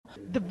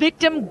The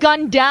victim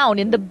gunned down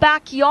in the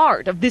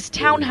backyard of this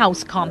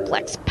townhouse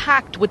complex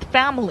packed with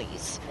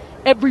families.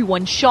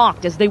 Everyone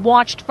shocked as they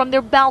watched from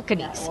their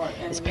balconies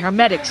as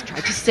paramedics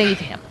tried to save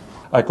him.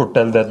 I could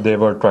tell that they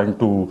were trying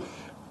to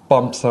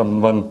pump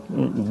someone,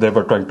 they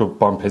were trying to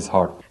pump his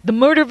heart. The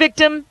murder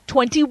victim,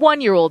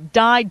 21-year-old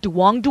Dai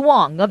Duong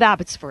Duong of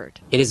Abbotsford.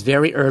 It is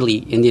very early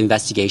in the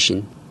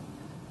investigation,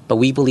 but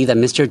we believe that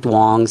Mr.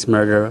 Duong's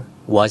murder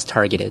was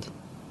targeted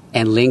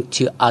and linked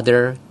to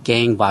other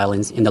gang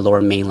violence in the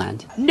Lower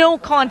Mainland. No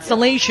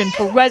consolation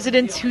for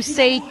residents who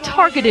say,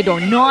 targeted or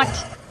not,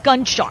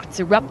 gunshots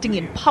erupting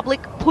in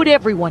public put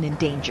everyone in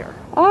danger.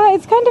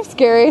 It's kind of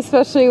scary,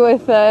 especially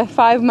with a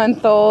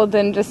 5-month-old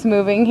and just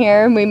moving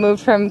here. We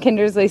moved from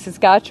Kindersley,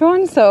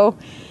 Saskatchewan, so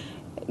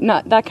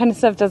that kind of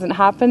stuff doesn't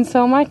happen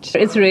so much.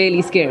 It's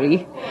really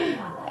scary.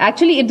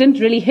 Actually, it didn't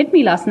really hit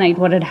me last night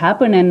what had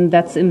happened, and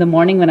that's in the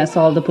morning when I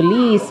saw the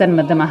police. And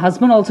then my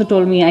husband also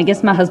told me, I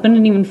guess my husband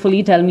didn't even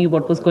fully tell me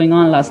what was going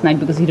on last night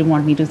because he didn't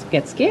want me to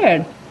get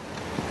scared.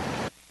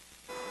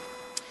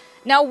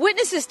 Now,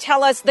 witnesses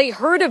tell us they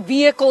heard a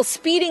vehicle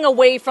speeding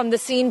away from the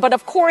scene, but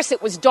of course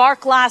it was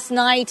dark last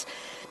night.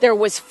 There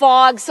was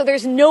fog, so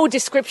there's no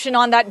description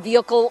on that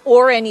vehicle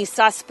or any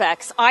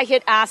suspects. I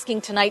hit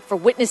asking tonight for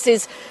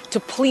witnesses to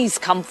please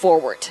come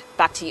forward.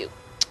 Back to you.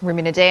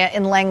 Rumina Daya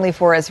in Langley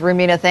for us.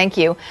 Rumina, thank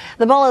you.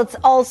 The bullets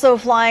also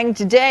flying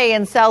today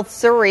in South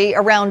Surrey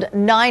around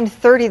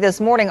 9:30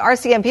 this morning.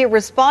 RCMP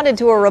responded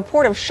to a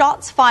report of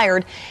shots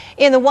fired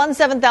in the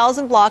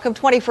 17000 block of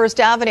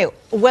 21st Avenue.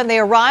 When they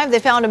arrived, they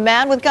found a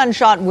man with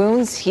gunshot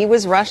wounds. He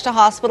was rushed to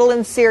hospital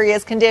in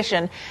serious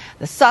condition.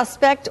 The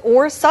suspect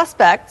or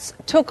suspects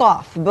took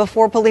off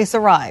before police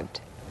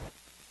arrived.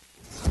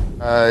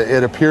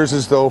 It appears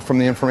as though, from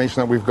the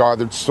information that we've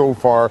gathered so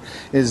far,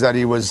 is that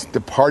he was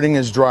departing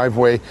his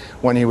driveway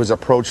when he was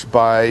approached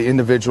by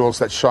individuals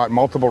that shot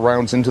multiple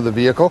rounds into the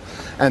vehicle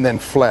and then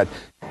fled.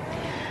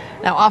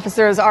 Now,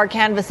 officers are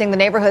canvassing the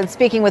neighborhood,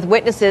 speaking with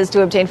witnesses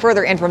to obtain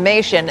further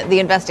information. The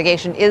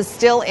investigation is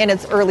still in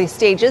its early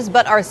stages,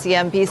 but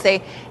RCMP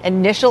say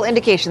initial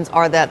indications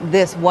are that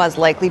this was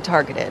likely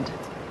targeted.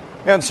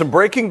 And some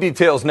breaking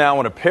details now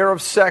on a pair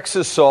of sex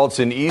assaults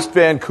in East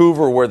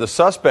Vancouver where the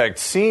suspect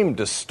seemed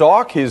to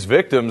stalk his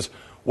victims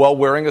while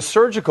wearing a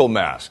surgical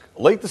mask.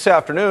 Late this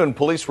afternoon,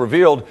 police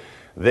revealed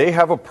they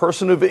have a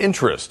person of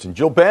interest. And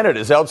Jill Bennett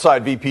is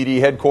outside VPD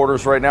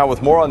headquarters right now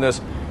with more on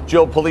this.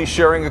 Jill, police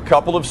sharing a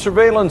couple of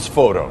surveillance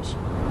photos.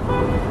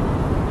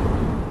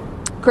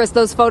 Chris,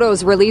 those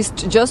photos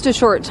released just a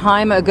short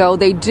time ago,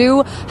 they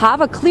do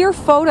have a clear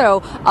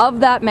photo of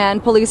that man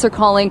police are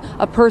calling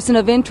a person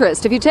of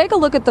interest. If you take a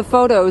look at the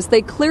photos,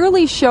 they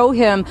clearly show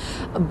him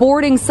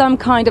boarding some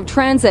kind of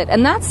transit.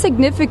 And that's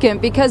significant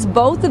because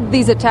both of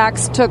these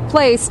attacks took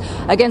place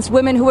against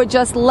women who had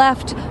just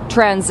left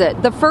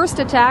transit. The first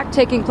attack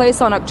taking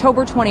place on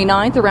October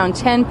 29th around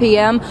 10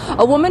 p.m.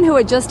 A woman who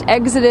had just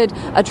exited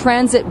a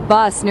transit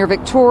bus near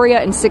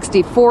Victoria and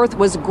 64th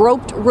was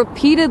groped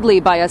repeatedly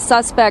by a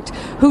suspect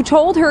who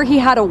told her he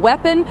had a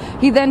weapon.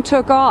 He then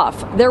took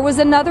off. There was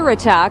another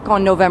attack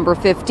on November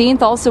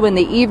 15th, also in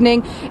the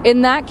evening.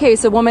 In that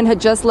case, a woman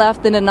had just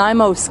left the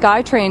Nanaimo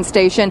SkyTrain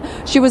station.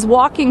 She was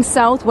walking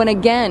south when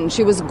again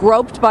she was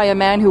groped by a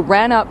man who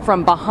ran up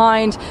from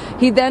behind.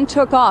 He then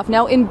took off.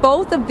 Now, in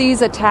both of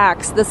these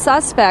attacks, the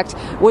suspect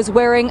was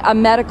wearing a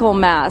medical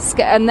mask,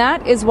 and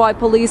that is why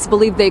police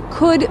believe they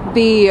could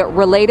be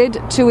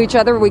related to each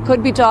other. We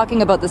could be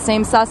talking about the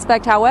same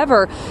suspect.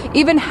 However,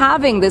 even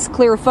having this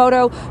clear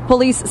photo,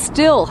 police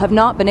still have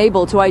not been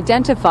able to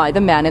identify the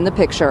man in the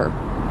picture.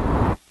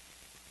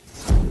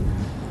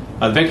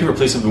 The Vancouver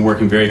Police have been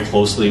working very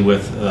closely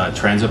with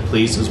transit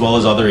police as well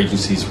as other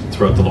agencies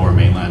throughout the Lower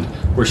Mainland.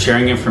 We're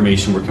sharing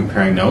information, we're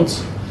comparing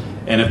notes,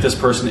 and if this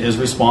person is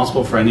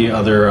responsible for any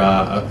other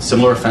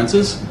similar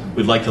offences,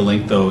 we'd like to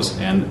link those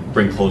and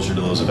bring closure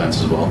to those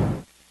events as well.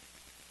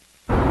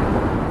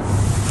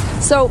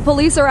 So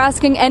police are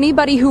asking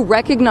anybody who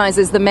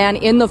recognizes the man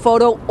in the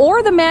photo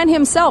or the man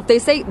himself. They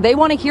say they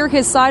want to hear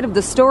his side of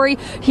the story.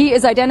 He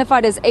is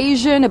identified as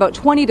Asian, about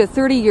 20 to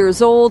 30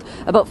 years old,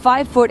 about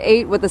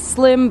 5'8" with a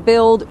slim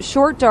build,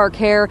 short dark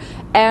hair,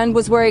 and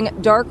was wearing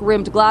dark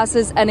rimmed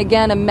glasses and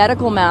again a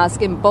medical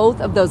mask in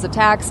both of those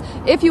attacks.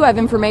 If you have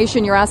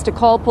information, you're asked to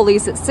call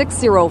police at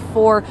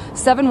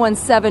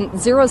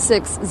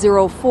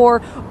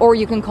 604-717-0604 or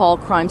you can call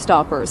Crime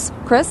Stoppers.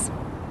 Chris?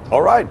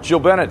 All right, Jill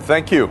Bennett,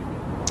 thank you.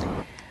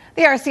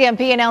 The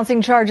RCMP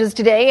announcing charges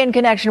today in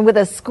connection with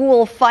a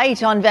school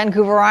fight on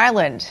Vancouver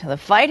Island. The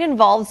fight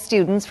involves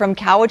students from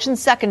Cowichan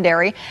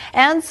Secondary,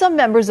 and some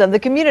members of the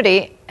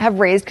community have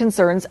raised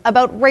concerns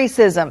about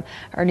racism.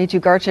 Our Neetu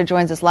Garcha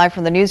joins us live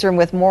from the newsroom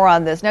with more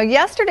on this. Now,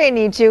 yesterday,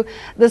 Neetu,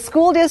 the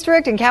school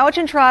district and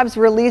Cowichan Tribes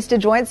released a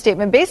joint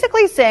statement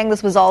basically saying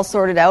this was all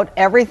sorted out,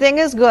 everything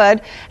is good,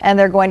 and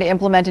they're going to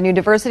implement a new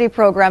diversity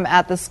program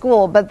at the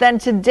school. But then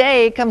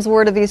today comes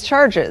word of these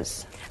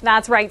charges.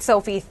 That's right,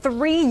 Sophie.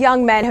 3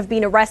 young men have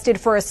been arrested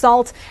for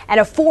assault, and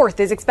a 4th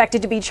is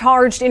expected to be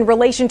charged in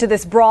relation to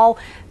this brawl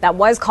that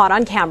was caught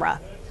on camera.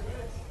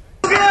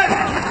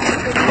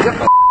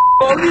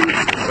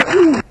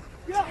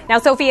 Now,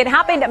 Sophie, it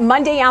happened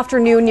Monday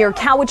afternoon near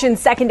Cowichan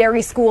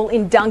Secondary School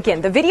in Duncan.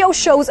 The video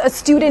shows a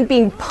student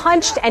being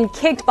punched and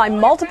kicked by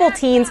multiple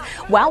teens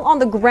while on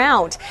the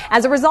ground.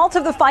 As a result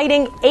of the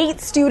fighting,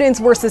 8 students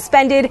were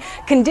suspended.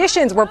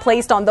 Conditions were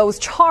placed on those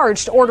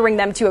charged, ordering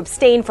them to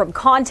abstain from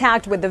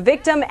contact with the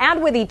victim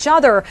and with each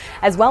other,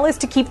 as well as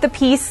to keep the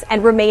peace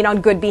and remain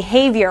on good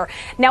behavior.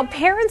 Now,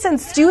 parents and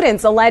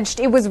students alleged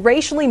it was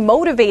racially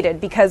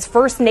motivated because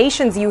First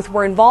Nations youth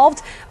were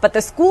involved, but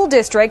the school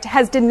district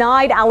has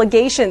denied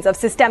allegations of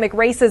systemic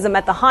racism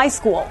at the high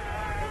school.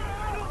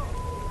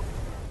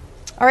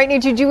 All right,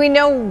 Neetu, do we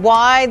know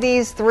why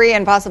these 3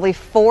 and possibly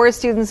 4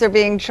 students are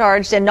being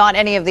charged and not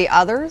any of the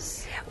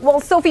others?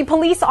 Well, Sophie,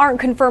 police aren't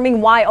confirming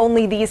why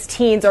only these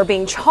teens are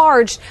being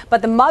charged,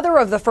 but the mother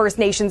of the First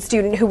Nations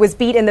student who was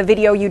beat in the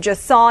video you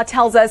just saw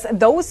tells us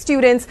those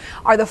students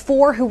are the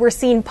 4 who were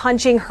seen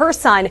punching her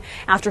son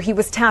after he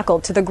was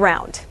tackled to the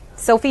ground.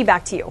 Sophie,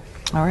 back to you.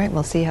 All right,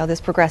 we'll see how this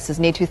progresses.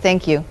 Neetu,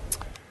 thank you.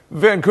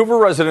 Vancouver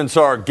residents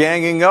are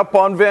ganging up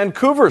on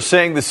Vancouver,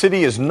 saying the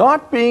city is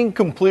not being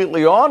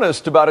completely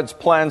honest about its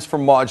plans for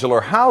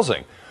modular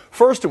housing.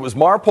 First, it was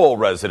Marpole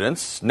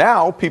residents.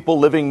 Now, people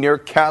living near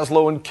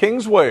Kaslo and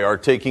Kingsway are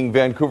taking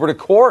Vancouver to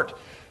court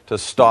to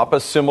stop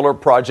a similar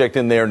project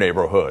in their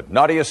neighborhood.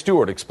 Nadia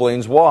Stewart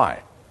explains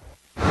why.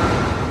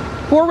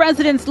 For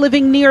residents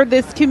living near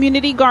this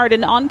community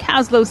garden on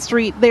Kaslo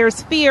Street,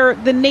 there's fear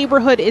the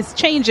neighborhood is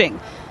changing,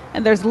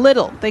 and there's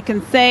little they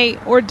can say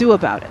or do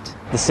about it.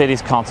 The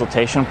city's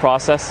consultation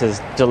process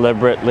is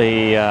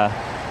deliberately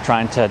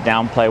trying to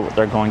downplay what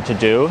they're going to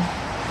do.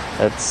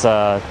 It's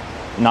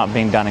not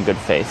being done in good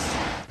faith.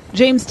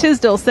 James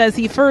Tisdale says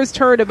he first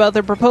heard about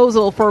the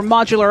proposal for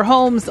modular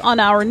homes on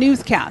our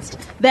newscast,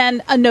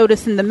 then a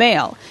notice in the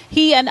mail.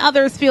 He and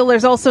others feel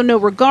there's also no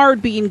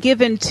regard being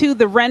given to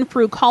the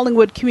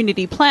Renfrew-Collingwood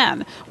Community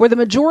Plan, where the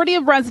majority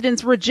of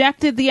residents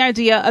rejected the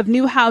idea of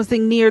new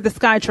housing near the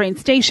SkyTrain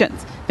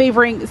stations,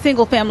 favoring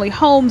single-family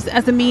homes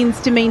as a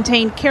means to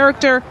maintain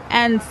character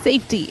and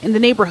safety in the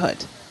neighborhood.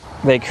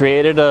 They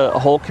created a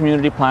whole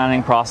community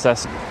planning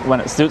process. When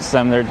it suits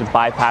them, they're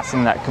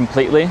bypassing that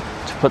completely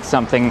to put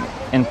something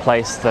in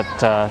place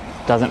that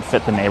doesn't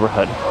fit the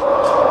neighborhood.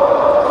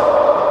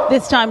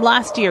 This time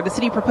last year, the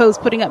city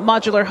proposed putting up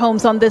modular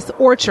homes on this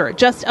orchard,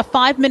 just a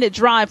 5-minute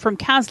drive from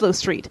Kaslo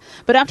Street.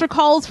 But after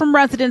calls from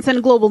residents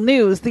and Global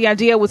News, the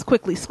idea was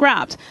quickly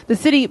scrapped, the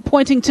city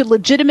pointing to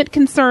legitimate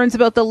concerns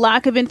about the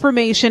lack of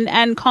information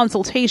and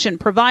consultation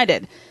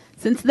provided.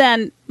 Since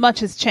then,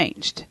 much has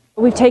changed.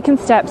 We've taken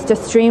steps to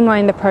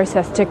streamline the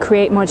process to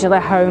create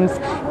modular homes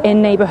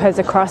in neighbourhoods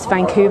across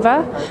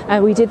Vancouver.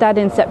 We did that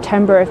in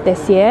September of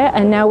this year,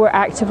 and now we're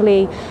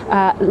actively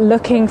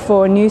looking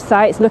for new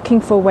sites,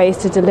 looking for ways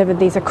to deliver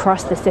these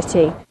across the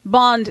city.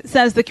 Bond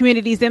says the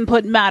community's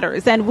input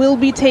matters and will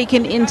be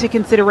taken into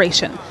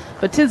consideration.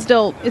 But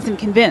Tisdale isn't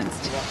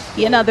convinced.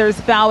 He and others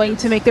vowing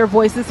to make their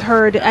voices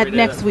heard at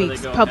next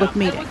week's public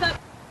meeting.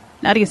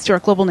 Nadia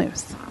Stewart, Global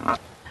News.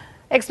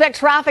 Expect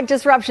traffic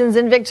disruptions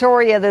in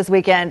Victoria this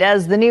weekend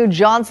as the new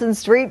Johnson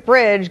Street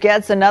Bridge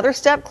gets another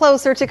step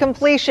closer to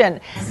completion.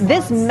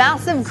 This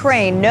massive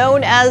crane,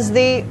 known as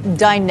the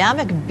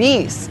Dynamic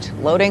Beast,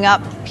 loading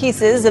up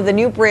pieces of the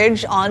new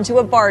bridge onto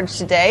a barge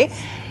today.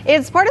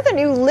 It's part of the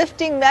new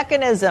lifting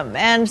mechanism,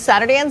 and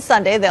Saturday and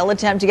Sunday they'll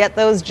attempt to get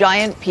those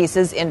giant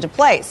pieces into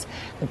place.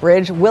 The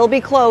bridge will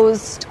be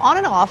closed on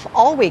and off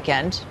all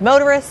weekend.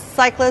 Motorists,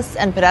 cyclists,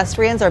 and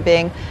pedestrians are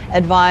being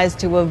advised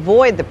to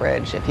avoid the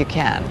bridge if you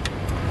can.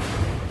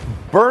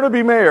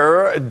 Burnaby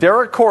Mayor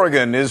Derek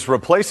Corrigan is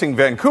replacing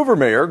Vancouver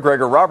Mayor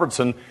Gregor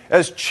Robertson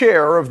as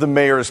chair of the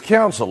Mayor's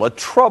Council, a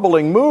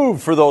troubling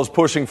move for those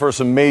pushing for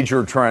some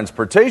major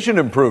transportation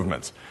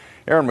improvements.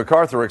 Aaron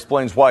MacArthur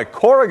explains why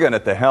Corrigan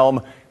at the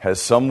helm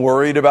has some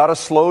worried about a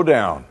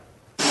slowdown.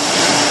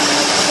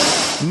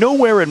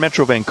 Nowhere in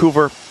Metro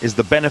Vancouver is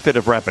the benefit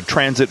of rapid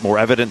transit more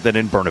evident than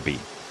in Burnaby.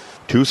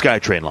 2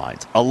 SkyTrain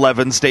lines,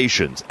 11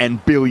 stations,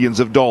 and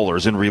billions of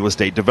dollars in real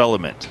estate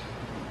development.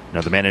 Now,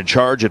 the man in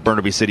charge at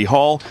Burnaby City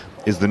Hall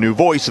is the new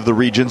voice of the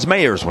region's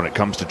mayors when it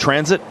comes to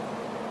transit.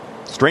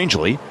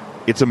 Strangely,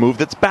 it's a move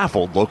that's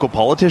baffled local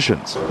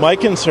politicians. My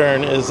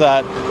concern is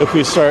that if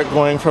we start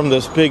going from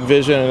this big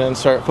vision and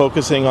start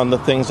focusing on the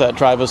things that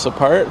drive us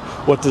apart,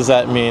 what does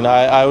that mean?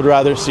 I would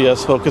rather see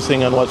us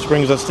focusing on what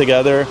brings us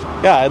together.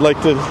 Yeah, I'd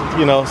like to,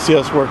 see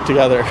us work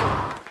together.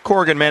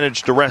 Corrigan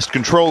managed to wrest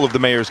control of the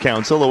Mayor's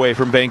Council away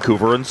from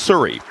Vancouver and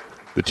Surrey,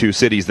 the 2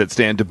 cities that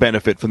stand to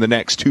benefit from the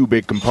next 2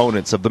 big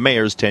components of the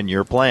Mayor's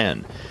 10-year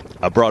plan.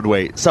 A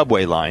Broadway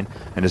subway line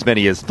and as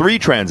many as 3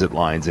 transit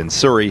lines in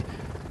Surrey.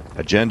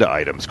 Agenda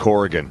items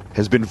Corrigan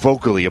has been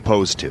vocally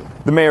opposed to.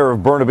 The Mayor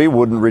of Burnaby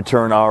wouldn't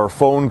return our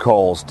phone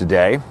calls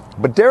today,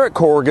 but Derek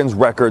Corrigan's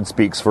record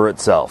speaks for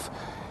itself.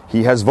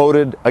 He has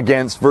voted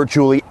against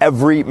virtually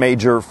every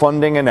major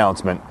funding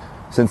announcement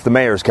since the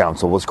Mayor's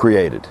Council was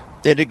created.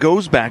 And it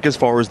goes back as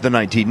far as the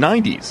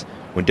 1990s,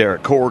 when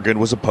Derek Corrigan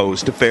was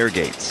opposed to fare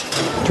gates.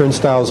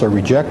 Turnstiles are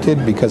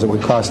rejected because it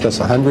would cost us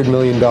 $100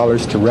 million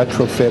to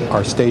retrofit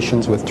our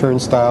stations with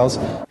turnstiles.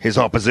 His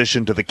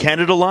opposition to the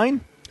Canada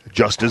Line,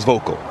 just as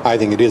vocal. I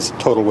think it is a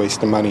total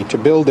waste of money to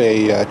build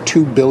a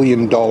 $2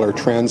 billion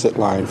transit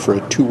line for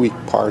a 2-week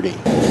party.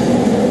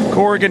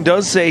 Corrigan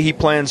does say he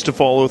plans to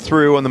follow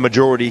through on the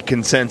majority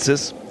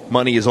consensus.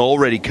 Money is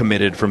already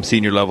committed from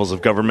senior levels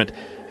of government,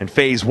 and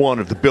phase 1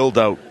 of the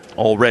build-out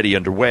already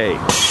underway.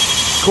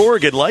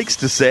 Corrigan likes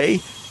to say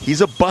he's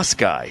a bus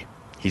guy.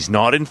 He's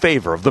not in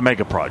favor of the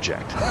mega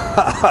project.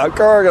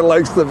 Corrigan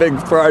likes the big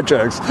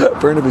projects.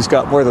 Burnaby's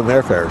got more than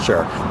their fair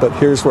share. But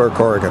here's where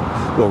Corrigan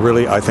will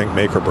really, I think,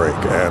 make or break.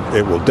 And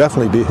it will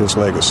definitely be his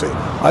legacy.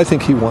 I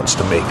think he wants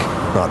to make,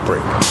 not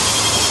break.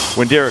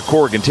 When Derek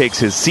Corrigan takes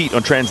his seat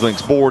on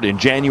TransLink's board in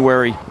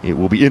January, it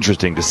will be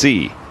interesting to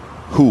see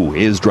who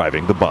is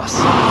driving the bus.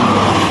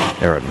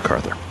 Aaron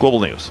MacArthur, Global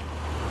News.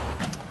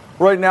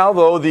 Right now,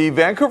 though, the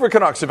Vancouver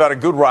Canucks have had a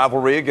good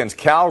rivalry against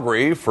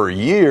Calgary for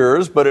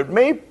years, but it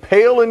may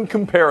pale in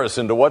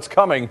comparison to what's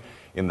coming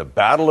in the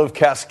Battle of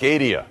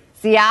Cascadia.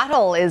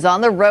 Seattle is on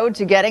the road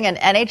to getting an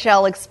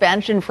NHL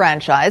expansion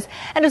franchise.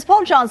 And as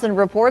Paul Johnson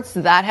reports,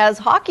 that has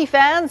hockey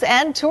fans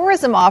and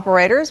tourism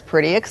operators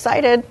pretty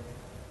excited.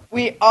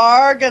 We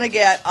are going to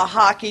get a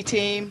hockey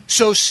team.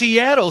 So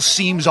Seattle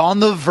seems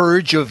on the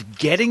verge of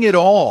getting it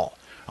all.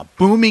 A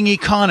booming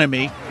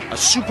economy, a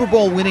Super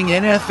Bowl winning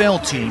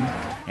NFL team,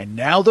 and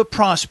now the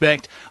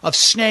prospect of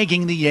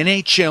snagging the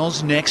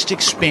NHL's next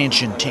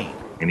expansion team.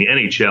 And the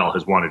NHL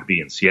has wanted to be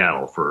in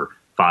Seattle for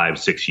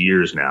 5-6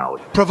 years now.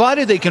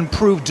 Provided they can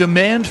prove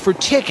demand for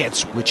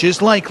tickets, which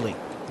is likely,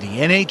 the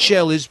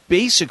NHL is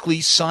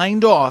basically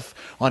signed off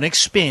on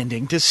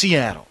expanding to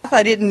Seattle.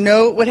 I didn't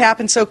know it would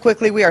happen so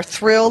quickly. We are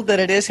thrilled that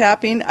it is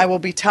happening. I will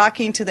be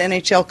talking to the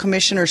NHL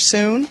commissioner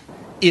soon.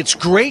 It's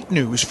great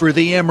news for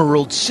the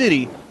Emerald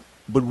City,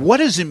 but what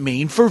does it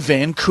mean for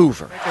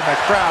Vancouver? The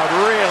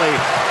crowd really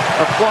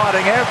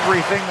applauding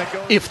everything that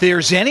goes. If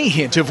there's any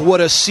hint of what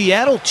a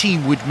Seattle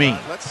team would mean,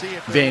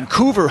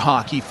 Vancouver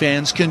hockey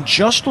fans can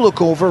just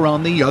look over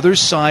on the other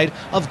side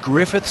of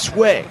Griffiths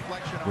Way,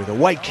 where the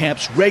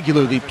Whitecaps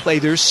regularly play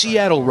their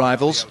Seattle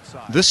rivals,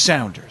 the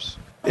Sounders.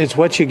 It's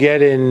what you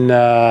get in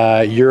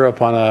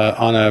Europe on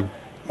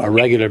a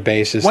regular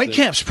basis.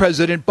 Whitecaps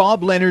president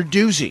Bob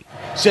Leonard-Doozy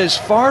says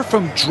far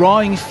from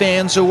drawing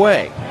fans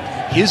away,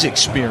 his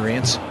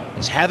experience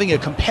is having a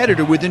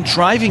competitor within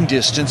driving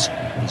distance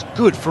is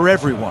good for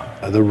everyone.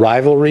 The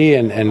rivalry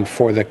and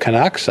for the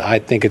Canucks, I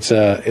think it's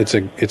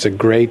a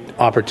great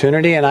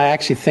opportunity, and I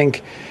actually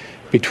think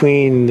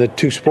between the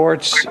two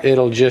sports,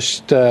 it'll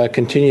just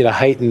continue to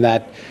heighten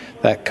that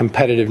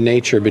competitive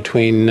nature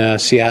between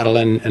Seattle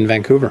and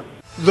Vancouver.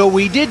 Though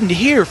we didn't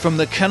hear from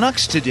the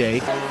Canucks today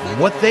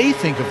what they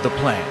think of the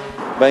plan.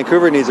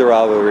 Vancouver needs a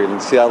rivalry,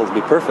 and Seattle to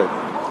be perfect.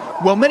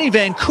 Well, many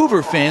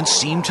Vancouver fans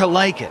seem to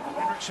like it.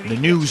 The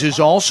news is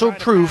also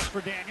proof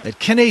that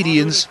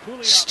Canadians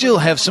still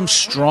have some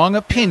strong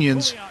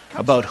opinions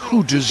about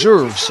who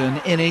deserves an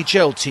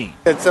NHL team.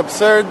 It's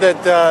absurd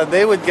that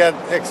they would get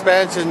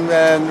expansion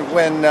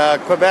when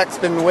Quebec's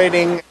been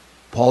waiting.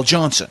 Paul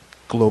Johnson,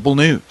 Global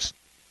News.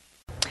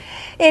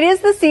 It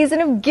is the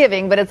season of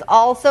giving, but it's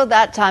also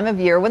that time of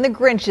year when the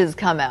Grinches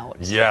come out.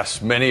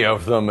 Yes, many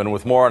of them. And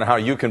with more on how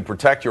you can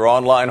protect your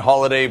online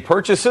holiday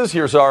purchases,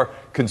 here's our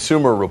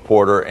consumer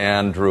reporter,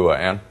 Ann Drua.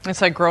 Ann?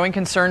 It's a growing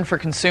concern for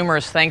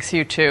consumers. Thanks,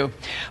 you too.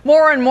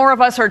 More and more of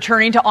us are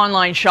turning to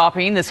online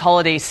shopping this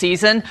holiday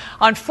season.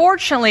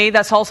 Unfortunately,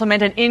 that's also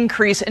meant an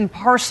increase in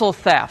parcel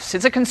thefts.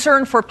 It's a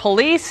concern for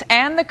police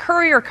and the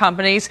courier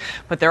companies,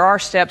 but there are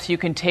steps you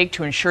can take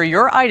to ensure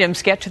your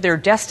items get to their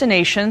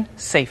destination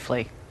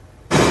safely.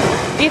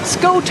 It's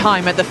go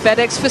time at the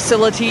FedEx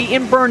facility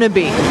in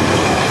Burnaby.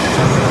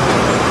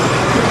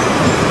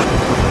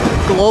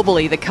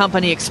 Globally, the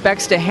company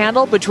expects to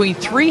handle between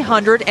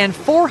 300 and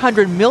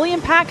 400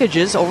 million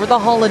packages over the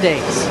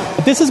holidays.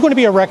 This is going to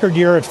be a record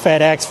year at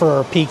FedEx for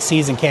our peak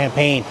season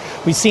campaign.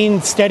 We've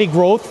seen steady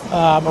growth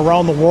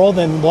around the world,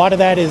 and a lot of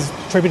that is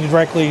attributed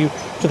directly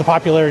to the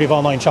popularity of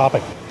online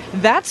shopping.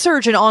 That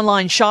surge in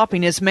online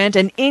shopping has meant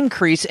an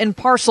increase in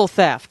parcel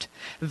theft.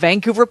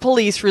 Vancouver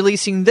police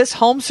releasing this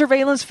home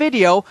surveillance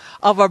video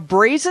of a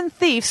brazen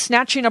thief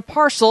snatching a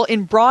parcel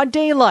in broad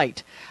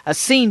daylight, a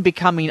scene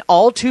becoming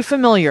all too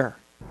familiar.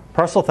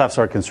 Parcel thefts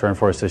are a concern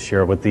for us this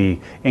year with the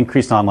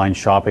increased online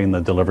shopping,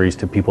 the deliveries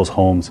to people's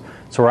homes.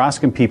 So we're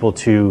asking people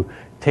to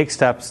take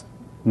steps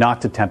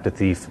not to tempt a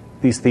thief.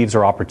 These thieves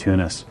are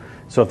opportunists.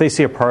 So if they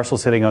see a parcel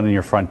sitting out on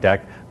your front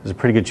deck, there's a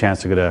pretty good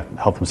chance they're going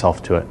to help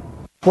themselves to it.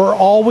 We're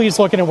always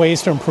looking at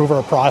ways to improve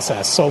our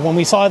process. So when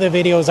we saw the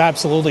videos,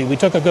 absolutely, we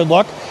took a good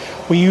look.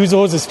 We use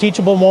those as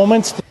teachable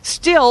moments.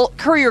 Still,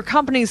 courier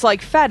companies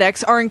like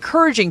FedEx are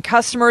encouraging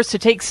customers to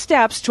take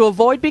steps to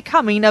avoid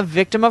becoming a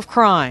victim of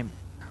crime.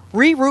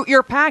 Reroute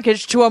your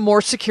package to a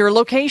more secure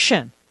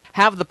location.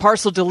 Have the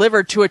parcel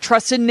delivered to a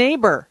trusted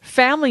neighbor,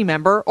 family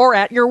member, or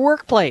at your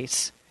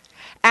workplace.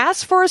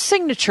 Ask for a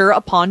signature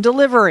upon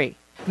delivery.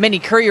 Many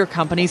courier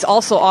companies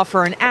also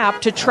offer an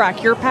app to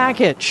track your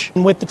package.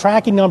 And with the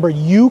tracking number,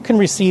 you can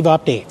receive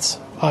updates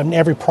on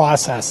every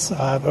process,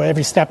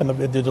 every step in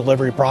the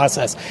delivery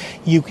process.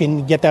 You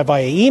can get that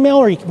via email,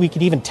 or we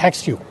could even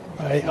text you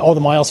all the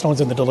milestones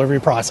in the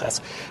delivery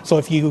process. So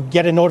if you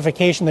get a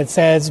notification that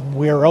says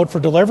we're out for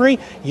delivery,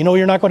 you know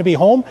you're not going to be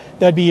home,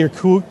 that'd be your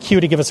cue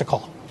to give us a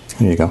call.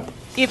 There you go.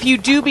 If you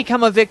do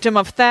become a victim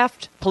of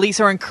theft, police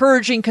are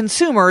encouraging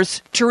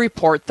consumers to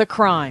report the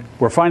crime.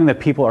 We're finding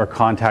that people are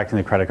contacting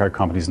the credit card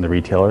companies and the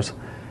retailers.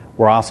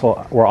 We're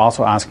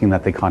also asking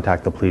that they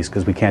contact the police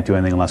because we can't do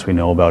anything unless we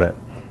know about it.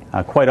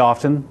 Quite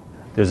often,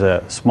 there's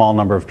a small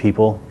number of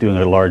people doing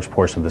a large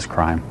portion of this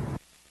crime.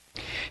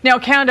 Now,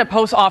 Canada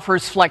Post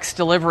offers flex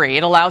delivery.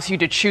 It allows you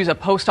to choose a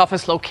post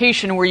office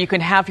location where you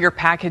can have your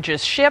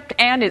packages shipped,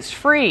 and it's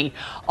free.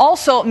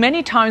 Also,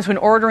 many times when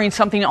ordering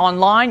something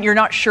online, you're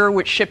not sure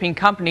which shipping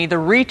company the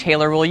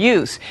retailer will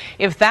use.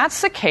 If that's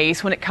the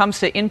case, when it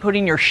comes to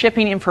inputting your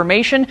shipping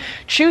information,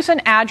 choose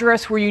an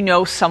address where you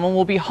know someone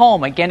will be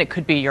home. Again, it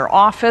could be your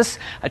office,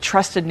 a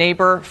trusted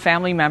neighbor,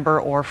 family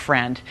member, or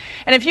friend.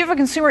 And if you have a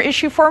consumer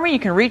issue for me, you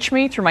can reach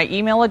me through my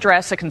email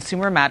address at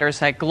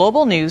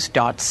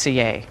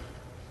consumermatters@globalnews.ca.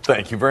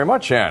 Thank you very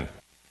much, Ann.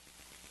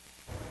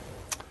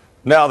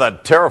 Now,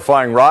 that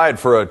terrifying ride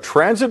for a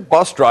transit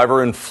bus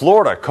driver in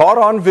Florida caught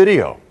on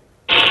video.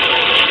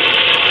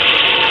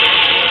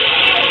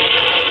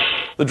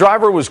 The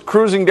driver was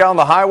cruising down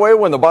the highway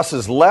when the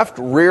bus's left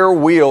rear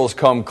wheels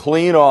come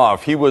clean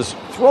off. He was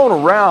thrown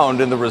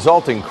around in the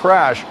resulting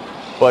crash,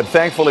 but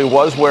thankfully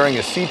was wearing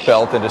a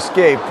seatbelt and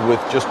escaped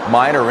with just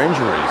minor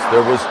injuries.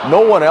 There was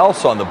no one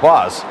else on the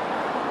bus.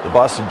 The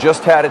bus had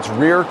just had its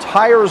rear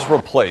tires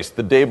replaced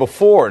the day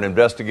before, and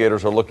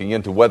investigators are looking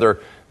into whether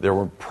there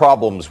were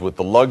problems with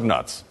the lug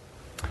nuts.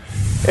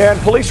 And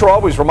police are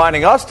always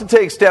reminding us to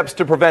take steps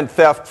to prevent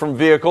theft from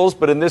vehicles,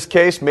 but in this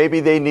case, maybe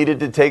they needed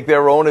to take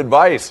their own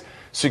advice.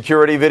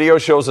 Security video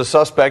shows a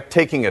suspect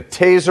taking a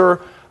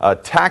taser, a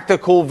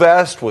tactical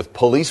vest with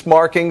police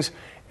markings,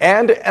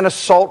 and an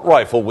assault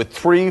rifle with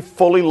 3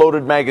 fully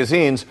loaded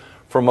magazines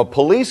from a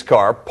police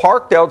car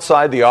parked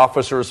outside the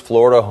officer's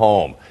Florida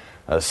home.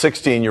 A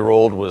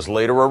 16-year-old was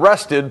later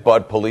arrested,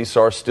 but police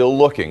are still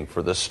looking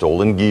for the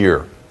stolen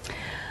gear.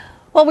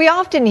 Well, we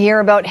often hear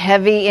about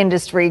heavy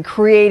industry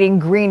creating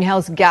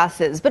greenhouse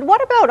gases, but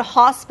what about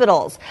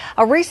hospitals?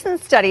 A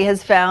recent study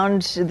has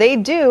found they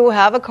do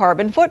have a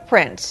carbon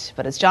footprint.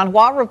 But as John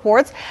Hua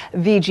reports,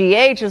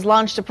 VGH has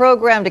launched a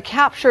program to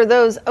capture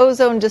those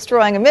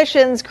ozone-destroying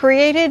emissions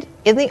created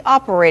in the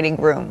operating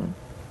room.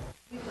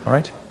 All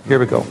right, here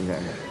we go.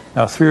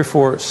 Now 3 or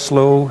 4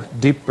 slow,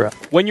 deep breaths.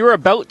 When you're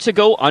about to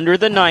go under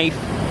the knife,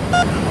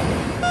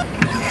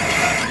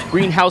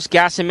 greenhouse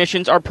gas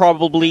emissions are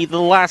probably the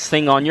last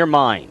thing on your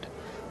mind.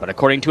 But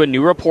according to a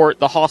new report,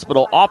 the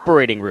hospital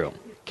operating room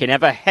can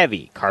have a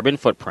heavy carbon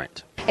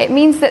footprint. It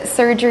means that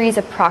surgery is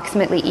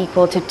approximately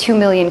equal to 2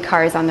 million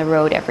cars on the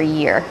road every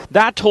year.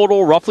 That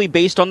total roughly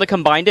based on the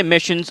combined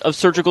emissions of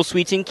surgical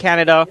suites in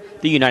Canada,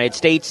 the United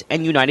States,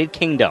 and United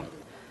Kingdom.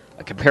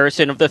 A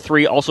comparison of the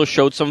 3 also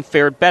showed some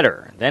fared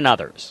better than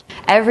others.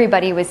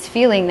 Everybody was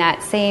feeling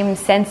that same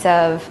sense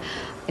of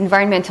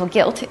environmental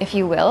guilt, if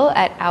you will,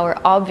 at our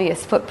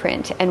obvious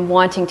footprint and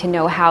wanting to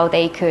know how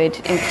they could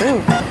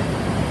improve.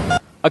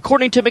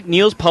 According to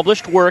McNeil's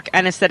published work,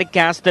 anesthetic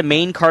gas the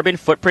main carbon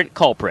footprint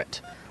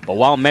culprit. But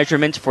while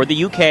measurements for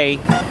the UK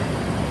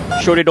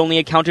showed it only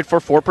accounted for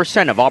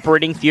 4% of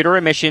operating theatre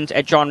emissions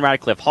at John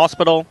Radcliffe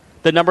Hospital,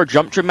 the number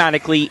jumped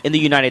dramatically in the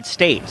United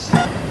States,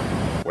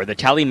 where the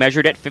tally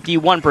measured at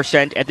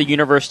 51% at the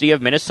University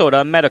of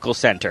Minnesota Medical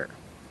Center.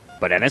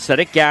 But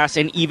anesthetic gas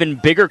an even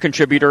bigger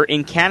contributor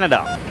in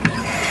Canada,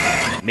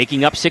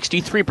 making up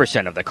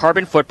 63% of the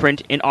carbon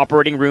footprint in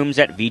operating rooms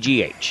at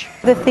VGH.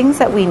 The things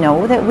that we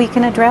know that we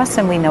can address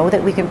and we know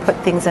that we can put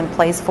things in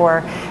place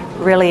for,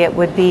 really it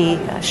would be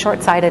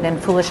short-sighted and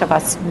foolish of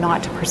us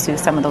not to pursue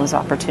some of those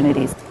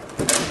opportunities.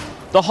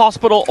 The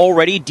hospital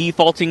already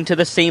defaulting to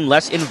the same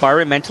less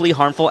environmentally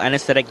harmful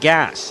anesthetic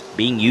gas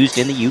being used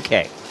in the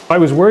UK. I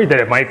was worried that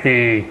it might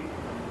be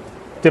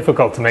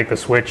difficult to make the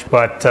switch,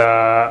 but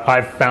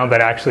I've found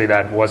that actually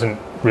that wasn't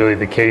really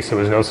the case. There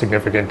was no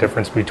significant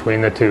difference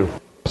between the two.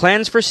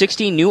 Plans for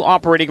 60 new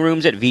operating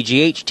rooms at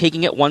VGH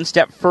taking it one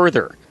step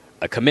further.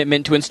 A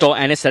commitment to install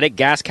anesthetic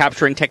gas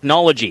capturing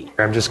technology.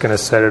 I'm just going to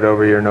set it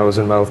over your nose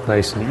and mouth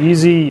nice and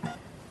easy.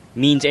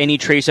 Means any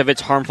trace of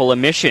its harmful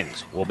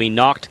emissions will be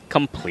knocked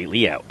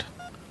completely out.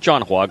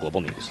 John Hua,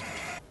 Global News.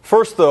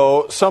 First,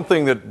 though,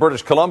 something that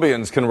British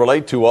Columbians can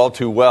relate to all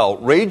too well.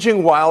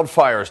 Raging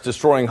wildfires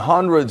destroying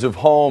hundreds of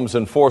homes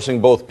and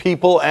forcing both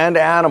people and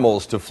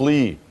animals to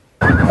flee.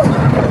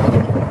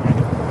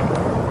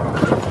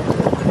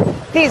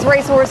 These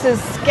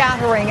racehorses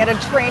scattering at a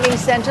training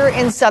center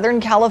in Southern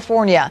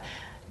California.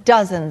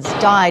 Dozens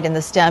died in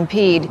the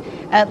stampede.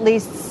 At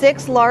least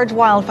 6 large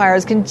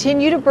wildfires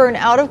continue to burn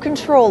out of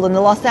control in the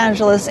Los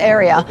Angeles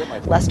area.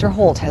 Lester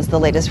Holt has the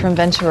latest from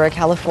Ventura,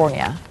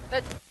 California.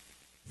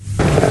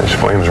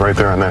 flames right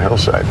there on that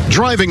hillside.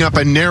 Driving up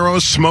a narrow,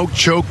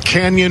 smoke-choked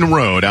canyon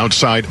road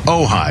outside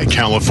Ojai,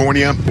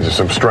 California. There's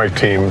some strike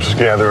teams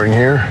gathering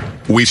here.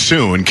 We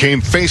soon came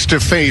face to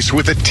face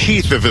with the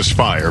teeth of this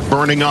fire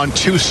burning on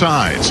two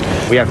sides.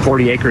 We have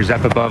 40 acres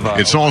up above.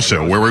 It's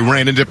also where we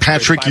ran into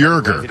Patrick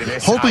Yerger,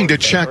 hoping to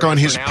check on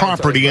his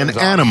property and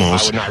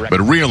animals,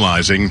 but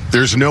realizing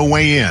there's no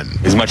way in.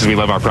 As much as we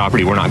love our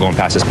property, we're not going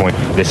past this point.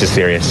 This is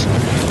serious.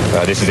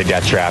 This is a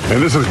death trap.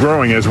 And this is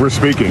growing as we're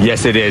speaking.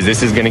 Yes, it is.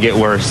 This is going to get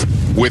worse.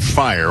 With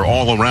fire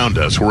all around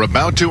us, we're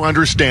about to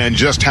understand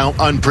just how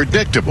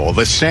unpredictable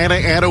the Santa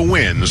Ana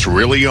winds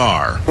really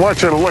are. I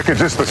want you to look at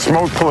just the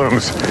smoke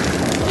plumes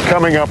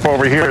coming up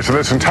over here. So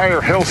this entire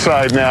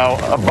hillside now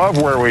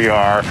above where we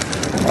are,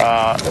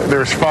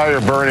 there's fire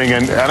burning.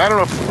 And I don't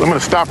know if, I'm going to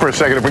stop for a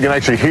second if we can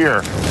actually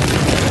hear.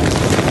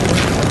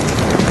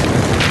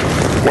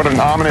 What an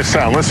ominous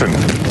sound. Listen.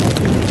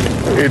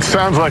 It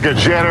sounds like a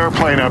jet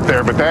airplane up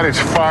there, but that is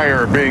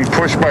fire being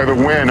pushed by the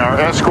wind. Our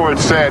escort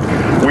said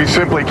we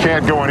simply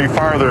can't go any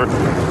farther.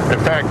 In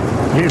fact,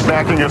 he's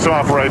backing us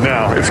off right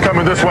now. It's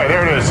coming this way.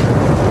 There it is.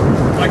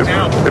 Like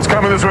now. It's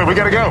coming this way. We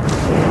got to go.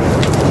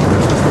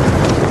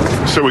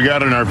 So we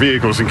got in our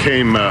vehicles and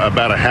came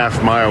about a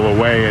half mile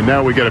away, and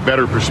now we get a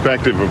better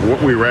perspective of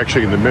what we were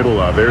actually in the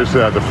middle of. There's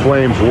the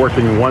flames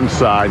working one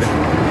side.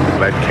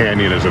 That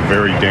canyon is a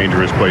very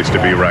dangerous place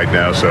to be right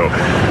now, so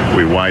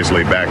we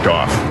wisely backed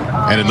off.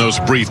 And in those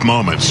brief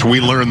moments, we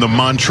learn the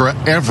mantra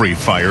every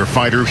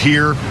firefighter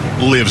here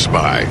lives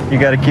by. You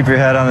got to keep your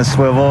head on the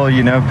swivel,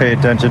 pay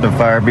attention to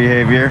fire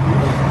behavior,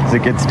 because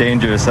it gets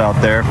dangerous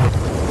out there.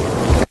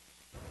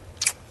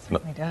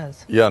 It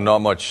does. Yeah, not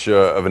much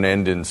of an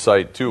end in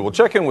sight, too. We'll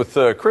check in with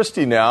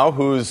Christy now,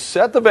 who's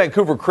at the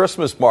Vancouver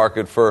Christmas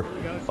Market for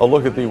a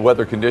look at the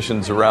weather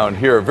conditions around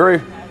here.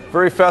 Very,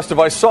 very festive.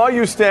 I saw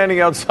you standing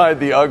outside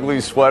the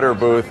ugly sweater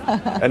booth,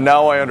 and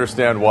now I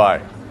understand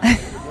why.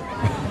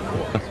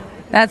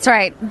 That's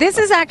right. This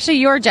is actually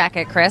your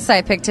jacket, Chris.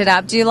 I picked it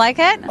up. Do you like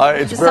it?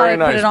 It's just very thought I'd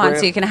nice. put it on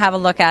so you can have a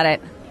look at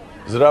it.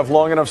 Does it have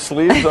long enough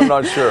sleeves? I'm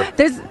not sure.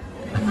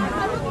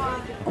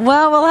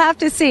 Well, we'll have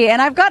to see.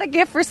 And I've got a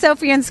gift for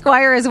Sophie and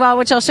Squire as well,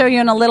 which I'll show you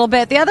in a little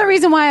bit. The other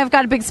reason why I've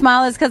got a big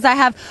smile is because I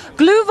have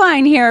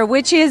Glühwein here,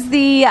 which is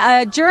the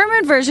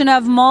German version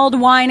of mulled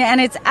wine,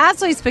 and it's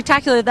absolutely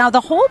spectacular. Now,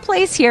 the whole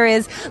place here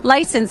is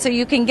licensed, so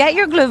you can get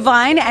your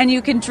Glühwein and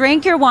you can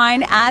drink your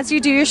wine as you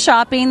do your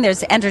shopping.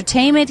 There's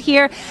entertainment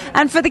here.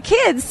 And for the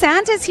kids,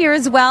 Santa's here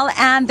as well,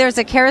 and there's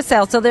a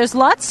carousel, so there's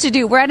lots to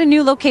do. We're at a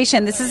new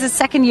location. This is the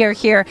second year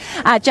here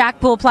at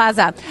Jack Pool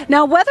Plaza.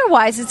 Now,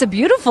 weather-wise, it's a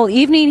beautiful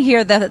evening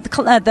here.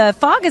 The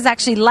fog is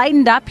actually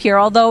lightened up here,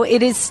 although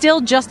it is still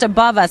just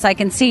above us. I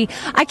can see.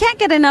 I can't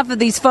get enough of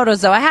these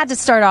photos, though. I had to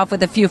start off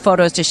with a few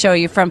photos to show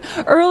you from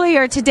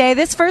earlier today.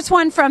 This first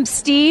one from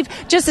Steve,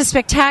 just a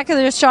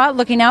spectacular shot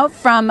looking out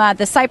from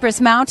the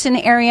Cypress Mountain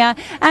area,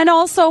 and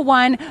also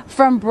one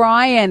from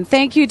Brian.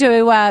 Thank you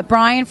to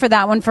Brian for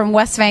that one from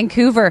West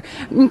Vancouver.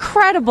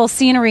 Incredible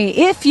scenery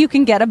if you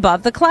can get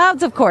above the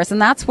clouds, of course,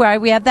 and that's why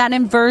we have that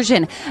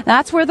inversion.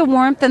 That's where the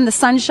warmth and the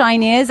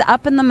sunshine is,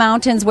 up in the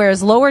mountains,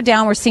 whereas lower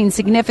down we're seeing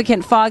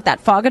significant fog.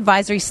 That fog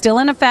advisory is still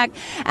in effect,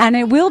 and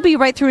it will be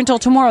right through until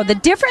tomorrow. The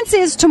difference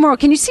is tomorrow,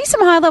 can you see some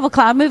high-level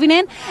cloud moving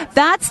in?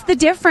 That's the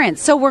difference.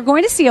 So we're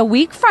going to see a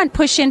weak front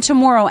push in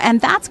tomorrow,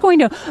 and that's going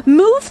to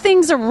move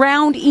things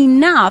around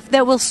enough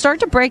that will start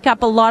to break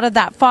up a lot of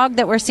that fog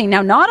that we're seeing.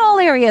 Now, not all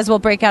areas will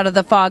break out of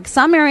the fog.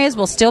 Some areas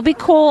will still be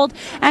cold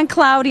and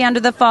cloudy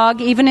under the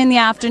fog, even in the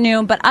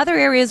afternoon, but other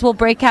areas will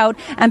break out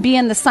and be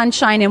in the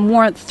sunshine and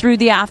warmth through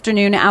the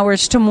afternoon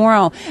hours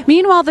tomorrow.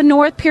 Meanwhile, the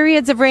north,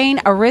 periods of rain,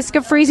 a risk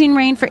of freezing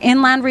rain for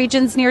inland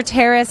regions near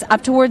Terrace,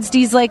 up towards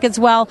Dease Lake as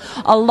well.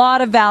 A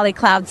lot of valley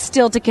clouds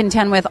still to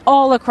contend with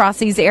all across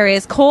these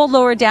areas. Cold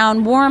lower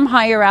down, warm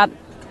higher up.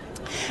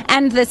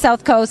 And the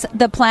south coast,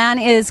 the plan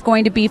is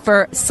going to be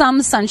for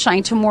some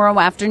sunshine tomorrow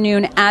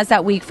afternoon as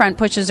that weak front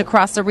pushes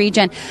across the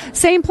region.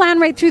 Same plan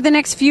right through the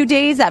next few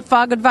days. That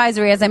fog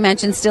advisory, as I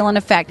mentioned, still in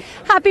effect.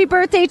 Happy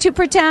birthday to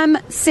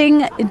Pratem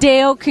Singh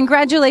Deo.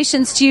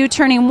 Congratulations to you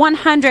turning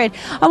 100.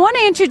 I want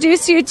to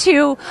introduce you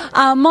to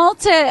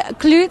Malte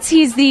Klutz.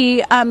 He's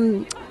the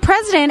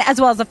president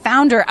as well as the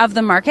founder of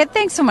the market.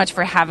 Thanks so much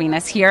for having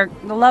us here.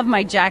 I love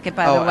my jacket,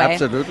 by the way. Oh,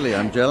 absolutely.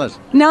 I'm jealous.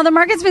 Now, the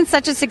market's been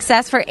such a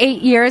success for 8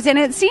 years, and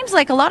it seems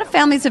like a lot of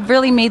families have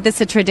really made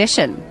this a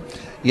tradition.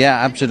 Yeah,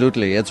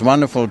 absolutely. It's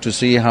wonderful to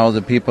see how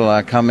the people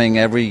are coming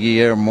every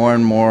year more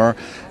and more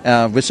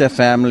with their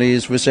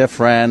families, with their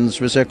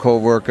friends, with their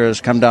co-workers,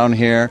 come down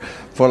here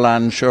for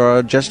lunch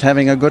or just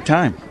having a good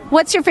time.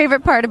 What's your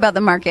favorite part about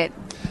the market?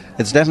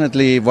 It's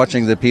definitely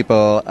watching the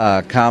people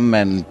come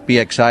and be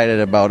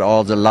excited about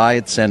all the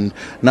lights and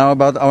now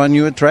about our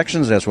new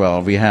attractions as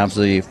well. We have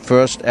the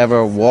first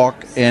ever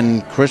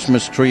walk-in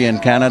Christmas tree in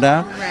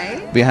Canada.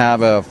 Right. We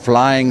have a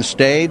flying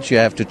stage. You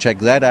have to check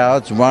that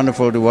out. It's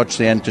wonderful to watch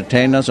the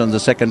entertainers on the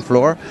second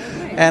floor.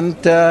 And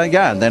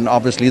then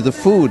obviously the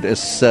food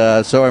is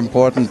so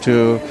important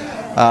to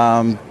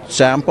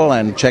sample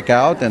and check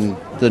out. And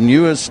the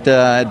newest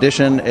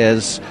addition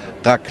is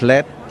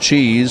raclette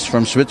cheese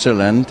from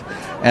Switzerland,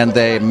 and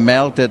they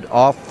melt it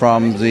off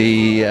from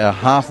the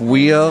half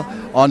wheel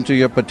onto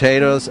your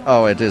potatoes.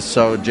 Oh, it is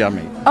so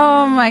yummy.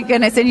 Oh, my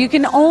goodness. And you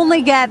can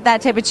only get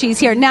that type of cheese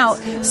here. Now,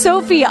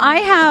 Sophie, I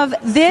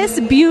have this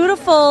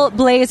beautiful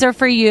blazer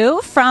for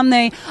you from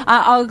the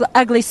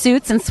Ugly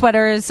Suits and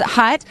Sweaters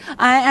Hut.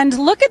 And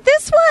look at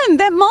this one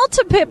that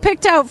Malta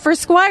picked out for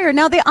Squire.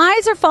 Now, the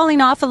eyes are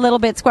falling off a little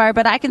bit, Squire,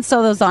 but I can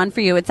sew those on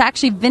for you. It's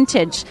actually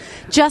vintage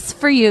just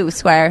for you,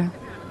 Squire.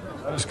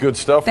 That's good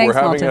stuff. Thanks,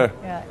 We're having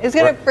Malta. He's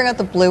going to bring out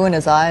the blue in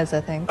his eyes,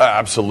 I think.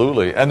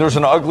 Absolutely. And there's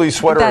an ugly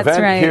sweater That's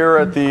event right. here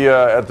at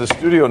the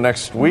studio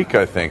next week,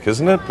 I think,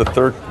 isn't it? The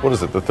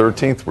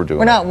 13th we're doing.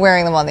 We're not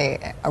wearing them on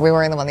the... Are we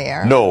wearing them on the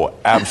air? No,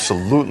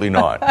 absolutely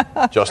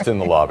not. Just in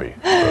the lobby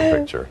for a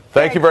picture.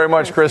 Thank you very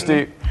much,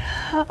 Christy.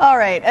 All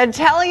right.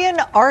 Italian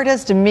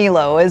artist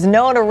Milo is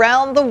known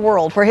around the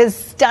world for his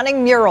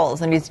stunning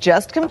murals, and he's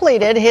just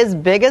completed his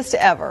biggest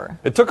ever.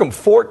 It took him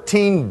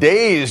 14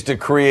 days to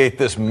create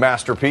this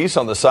masterpiece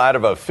on the side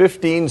of a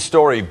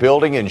 15-story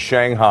building in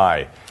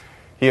Shanghai.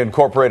 He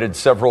incorporated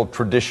several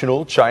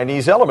traditional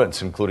Chinese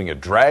elements, including a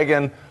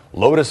dragon,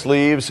 lotus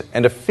leaves,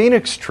 and a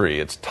phoenix tree.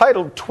 It's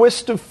titled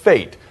Twist of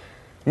Fate.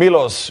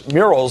 Milo's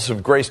murals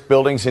have graced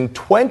buildings in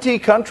 20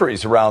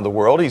 countries around the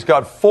world. He's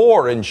got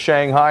 4 in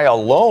Shanghai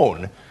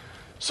alone.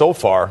 So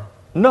far,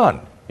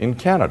 none in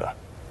Canada.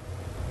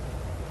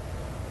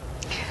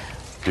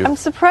 I'm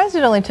surprised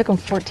it only took him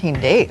 14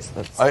 days.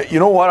 You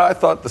know what? I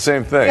thought the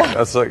same thing. Yeah.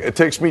 That's like, it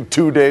takes me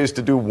 2 days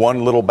to do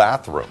one little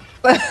bathroom.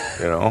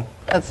 You know?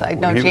 I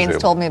know Jane's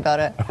told me about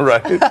it.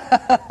 Right?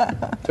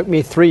 Took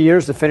me 3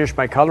 years to finish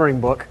my coloring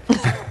book.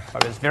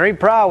 I was very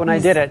proud when I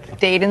did it.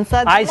 Stayed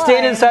inside the I lines.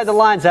 stayed inside the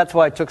lines. That's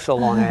why it took so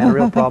long. I had a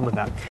real problem with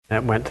that.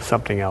 That went to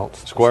something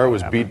else. Squire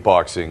was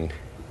beatboxing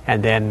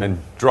and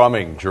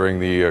drumming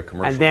during the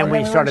commercial. And then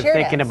we started cheer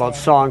thinking dancing. about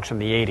songs from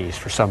the 80s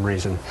for some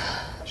reason.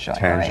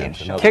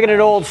 Tangent. Kicking it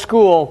old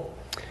school.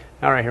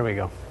 All right, here we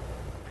go.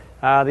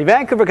 The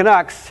Vancouver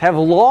Canucks have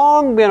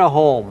long been a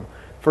home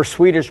for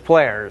Swedish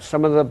players.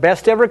 Some of the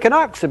best ever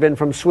Canucks have been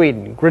from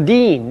Sweden.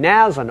 Gradin,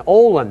 Naslund,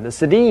 Olin, the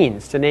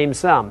Sedins, to name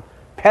some.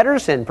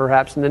 Pettersson,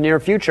 perhaps, in the near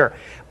future.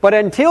 But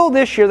until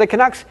this year, the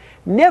Canucks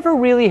never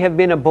really have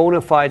been a bona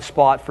fide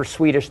spot for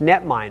Swedish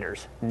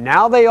netminers.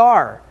 Now they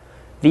are.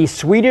 The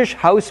Swedish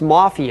House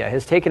Mafia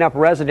has taken up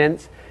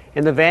residence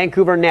in the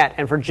Vancouver net.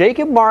 And for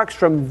Jacob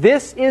Markstrom,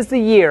 this is the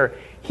year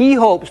he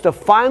hopes to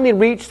finally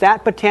reach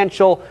that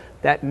potential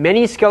that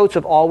many scouts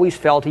have always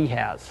felt he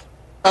has.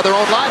 Their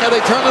own line, now they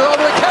turn it over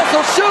to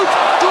Kessel, shoots,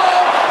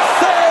 glove,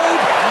 save,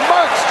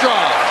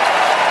 Markstrom.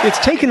 It's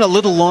taken a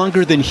little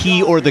longer than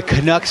he or the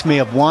Canucks may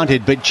have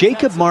wanted, but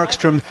Jacob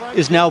Markstrom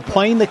is now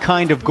playing the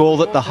kind of goal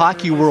that the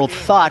hockey world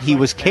thought he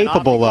was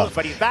capable of.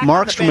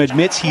 Markstrom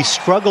admits he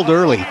struggled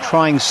early,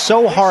 trying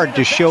so hard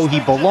to show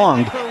he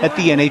belonged at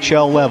the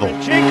NHL level.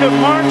 Jacob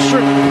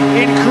Markstrom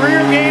in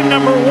career game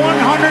number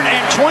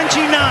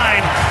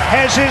 129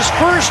 has his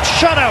first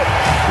shutout.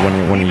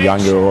 When you're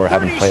younger or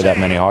haven't played that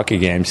many hockey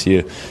games,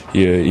 you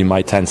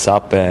might tense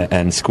up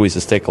and squeeze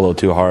the stick a little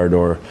too hard,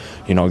 or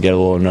get a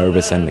little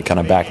nervous and kind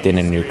of backed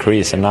in your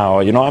crease. And now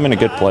I'm in a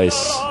good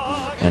place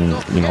and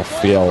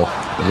feel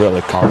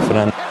really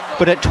confident.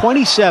 But at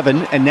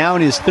 27, and now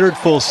in his third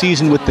full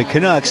season with the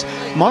Canucks,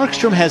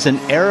 Markstrom has an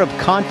air of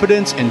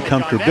confidence and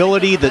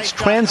comfortability that's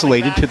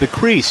translated to the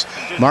crease.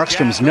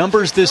 Markstrom's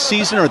numbers this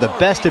season are the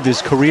best of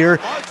his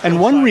career,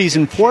 and one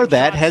reason for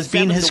that has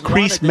been his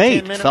crease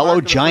mate,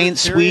 fellow giant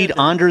Swede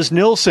Anders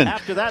Nilsson.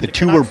 The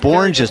two were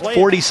born just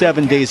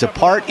 47 days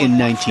apart in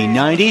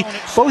 1990.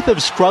 Both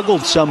have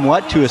struggled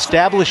somewhat to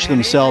establish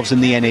themselves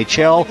in the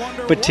NHL,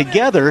 but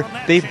together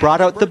they've brought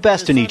out the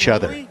best in each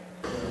other.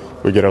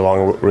 We get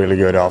along really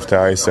good off the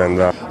ice, and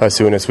as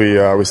soon as we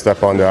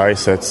step on the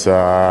ice, it's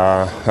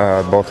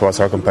both of us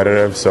are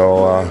competitive,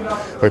 so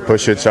we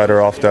push each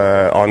other on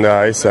the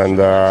ice, and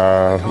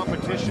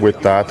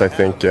with that, I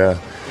think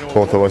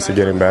both of us are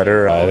getting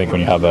better. I think when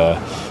you have a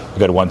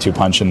good 1-2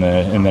 punch in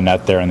the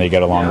net there, and they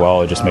get along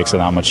well, it just makes it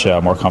that much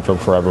more comfortable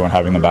for everyone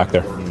having them back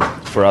there.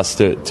 For us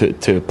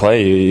to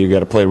play, you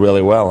got to play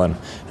really well, and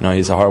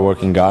he's a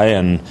hardworking guy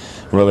and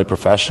really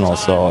professional.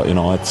 So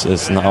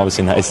it's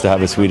obviously nice to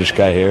have a Swedish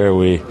guy here.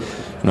 We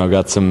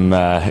got some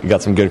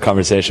good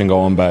conversation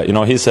going, but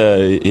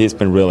he's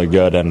been really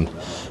good, and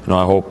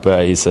I hope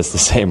he says the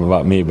same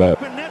about me.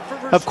 But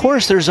of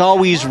course, there's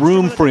always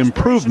room for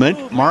improvement.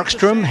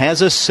 Markstrom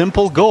has a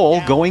simple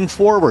goal going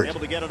forward: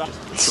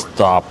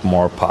 stop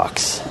more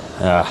pucks.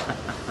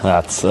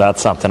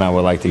 That's something I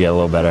would like to get a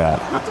little better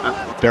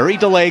at. Barry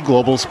DeLay,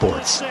 Global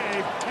Sports.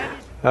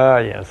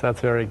 Yes, that's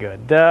very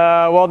good.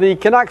 Well, the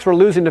Canucks were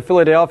losing to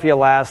Philadelphia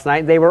last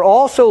night. They were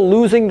also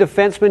losing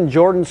defenseman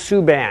Jordan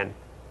Subban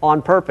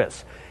on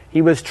purpose.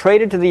 He was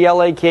traded to the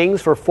LA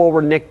Kings for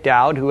forward Nick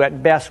Dowd, who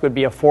at best would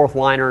be a fourth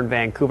liner in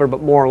Vancouver,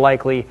 but more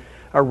likely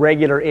a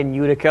regular in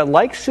Utica,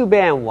 like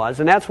Subban was,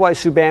 and that's why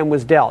Subban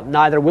was dealt.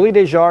 Neither Willie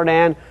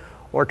Desjardins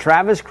or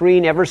Travis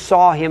Green ever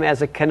saw him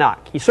as a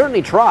Canuck. He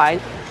certainly tried,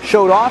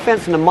 showed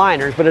offense in the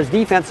minors, but his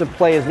defensive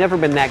play has never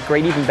been that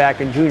great. Even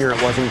back in junior,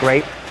 it wasn't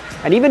great.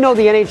 And even though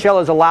the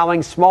NHL is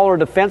allowing smaller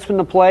defensemen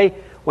to play,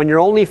 when you're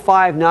only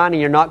 5'9" and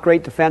you're not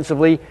great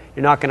defensively,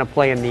 you're not going to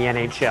play in the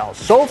NHL.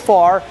 So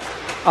far,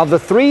 of the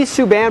three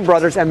Subban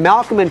brothers, and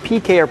Malcolm and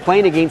PK are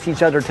playing against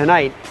each other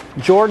tonight,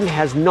 Jordan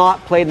has not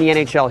played in the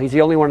NHL. He's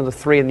the only one of the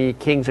three, and the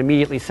Kings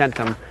immediately sent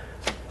him,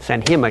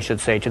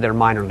 to their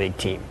minor league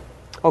team.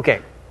 Okay,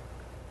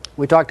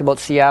 we talked about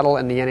Seattle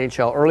and the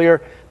NHL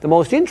earlier. The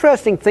most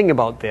interesting thing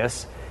about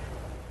this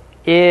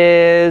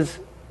is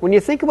when you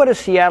think about a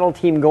Seattle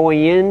team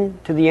going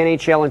into the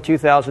NHL in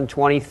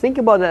 2020, think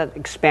about that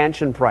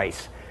expansion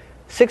price,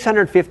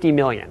 $650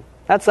 million.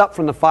 That's up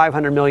from the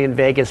 $500 million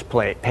Vegas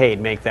paid,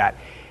 make that.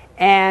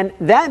 And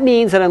that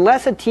means that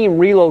unless a team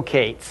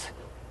relocates,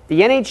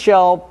 the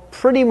NHL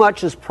pretty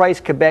much has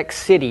priced Quebec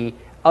City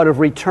out of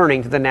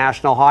returning to the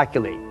National Hockey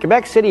League.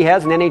 Quebec City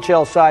has an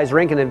NHL-sized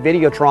rink in the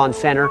Videotron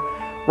Center.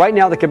 Right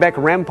now, the Quebec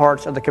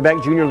Remparts of the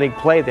Quebec Junior League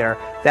play there.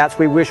 That's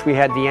we wish we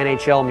had the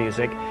NHL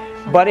music.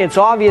 But it's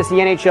obvious the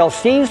NHL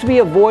seems to be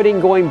avoiding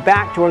going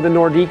back to where the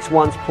Nordiques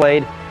once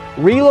played.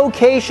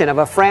 Relocation of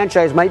a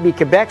franchise might be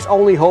Quebec's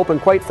only hope,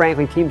 and quite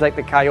frankly, teams like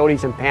the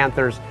Coyotes and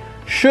Panthers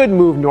should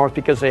move north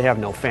because they have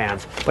no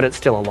fans, but it's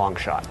still a long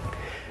shot.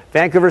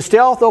 Vancouver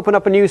Stealth opened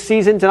up a new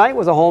season tonight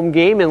with a home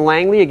game in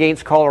Langley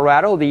against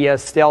Colorado, the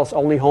Stealth's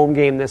only home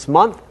game this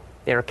month.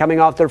 They are coming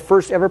off their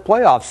first ever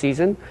playoff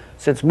season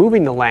since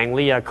moving to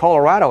Langley.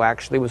 Colorado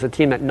actually was a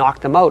team that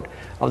knocked them out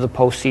of the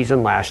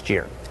postseason last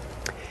year.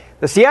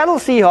 The Seattle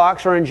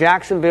Seahawks are in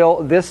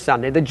Jacksonville this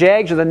Sunday. The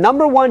Jags are the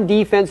number one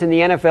defense in the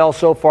NFL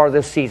so far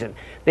this season.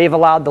 They've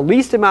allowed the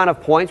least amount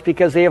of points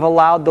because they have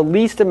allowed the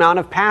least amount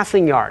of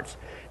passing yards.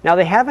 Now,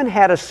 they haven't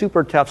had a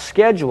super tough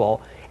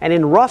schedule, and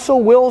in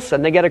Russell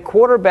Wilson, they get a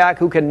quarterback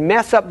who can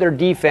mess up their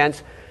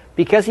defense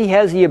because he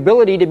has the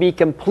ability to be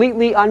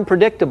completely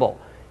unpredictable.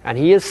 And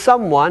he is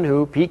someone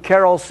who Pete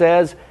Carroll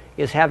says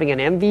is having an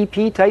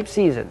MVP-type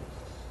season.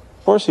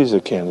 Of course he's a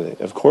candidate.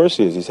 Of course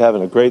he is. He's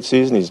having a great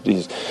season.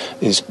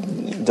 He's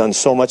done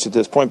so much at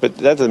this point, but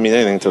that doesn't mean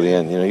anything until the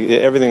end. You know,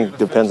 everything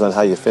depends on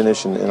how you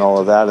finish and all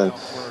of that.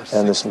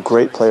 And there's some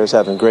great players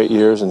having great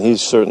years, and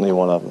he's certainly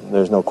one of them.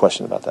 There's no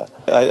question about that.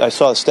 I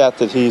saw a stat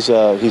that he's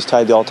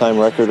tied the all-time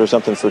record or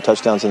something for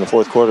touchdowns in the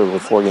fourth quarter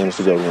with 4 games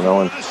to go. You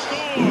know, and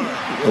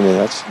I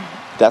mean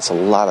that's a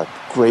lot of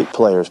great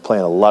players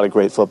playing a lot of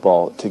great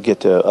football to get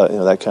to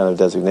that kind of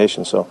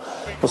designation. So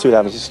we'll see what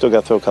happens. He's still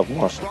got to throw a couple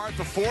more.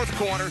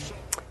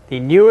 The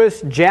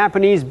newest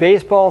Japanese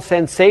baseball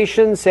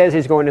sensation says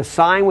he's going to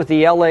sign with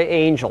the LA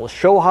Angels.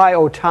 Shohei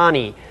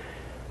Ohtani,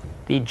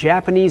 the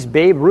Japanese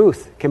Babe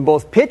Ruth, can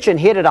both pitch and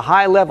hit at a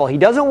high level. He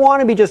doesn't want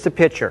to be just a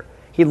pitcher.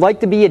 He'd like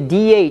to be a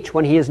DH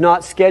when he is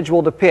not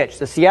scheduled to pitch.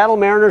 The Seattle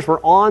Mariners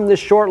were on this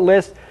short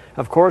list.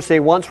 Of course,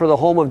 they once were the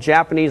home of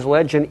Japanese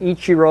legend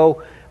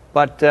Ichiro,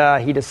 but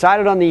he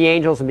decided on the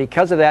Angels, and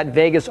because of that,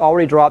 Vegas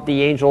already dropped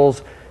the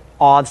Angels'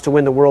 odds to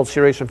win the World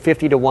Series from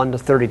 50-1 to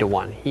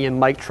 30-1. He and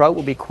Mike Trout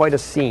will be quite a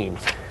scene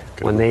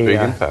when they. Big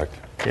impact.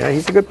 Yeah,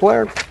 he's a good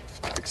player.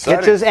 Exciting.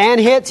 Pitches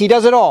and hits. He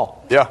does it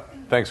all. Yeah.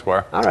 Thanks,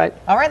 Squire. All right.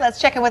 All right, let's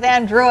check in with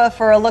Ann Drua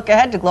for a look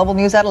ahead to Global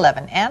News at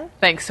 11. Ann?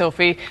 Thanks,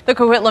 Sophie. The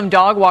Coquitlam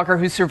dog walker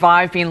who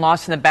survived being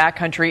lost in the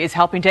backcountry is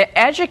helping to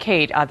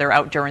educate other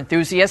outdoor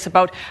enthusiasts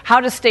about how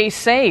to stay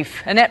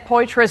safe. Annette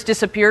Poitras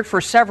disappeared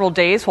for several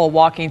days while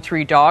walking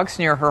 3 dogs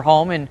near her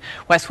home in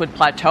Westwood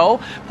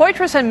Plateau.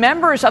 Poitras and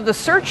members of the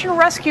search and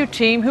rescue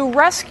team who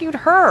rescued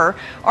her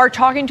are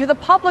talking to the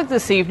public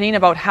this evening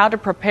about how to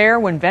prepare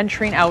when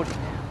venturing out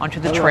onto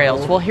the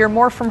trails. We'll hear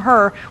more from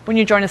her when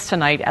you join us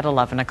tonight at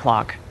 11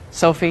 o'clock.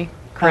 Sophie,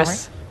 Chris.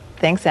 Right.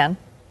 Thanks, Ann.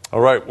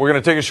 All right, we're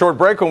going to take a short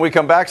break. When we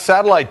come back,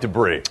 satellite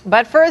debris.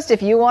 But first,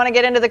 if you want to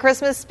get into the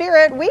Christmas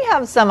spirit, we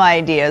have some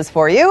ideas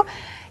for you.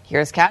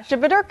 Here's Kasia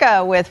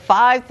Badurka with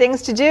 5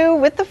 things to do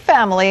with the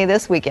family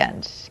this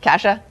weekend.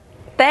 Kasia?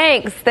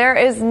 Thanks. There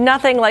is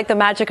nothing like the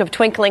magic of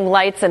twinkling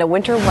lights in a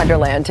winter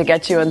wonderland to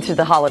get you into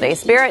the holiday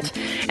spirit.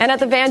 And at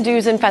the Van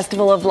Dusen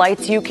Festival of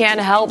Lights, you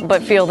can't help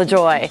but feel the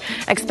joy.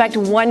 Expect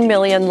 1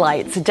 million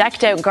lights,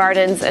 decked out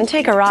gardens, and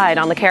take a ride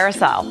on the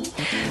carousel.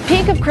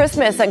 Peak of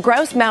Christmas at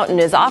Grouse Mountain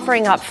is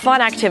offering up fun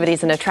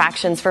activities and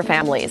attractions for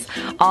families,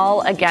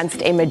 all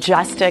against a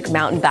majestic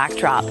mountain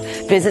backdrop.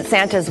 Visit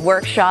Santa's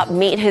workshop,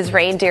 meet his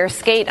reindeer,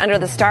 skate under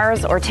the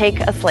stars, or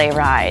take a sleigh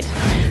ride.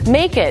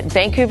 Make It,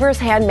 Vancouver's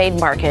handmade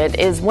market,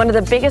 is one of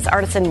the biggest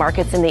artisan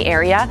markets in the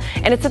area,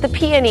 and it's at the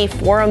P&E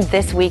Forum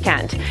this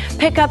weekend.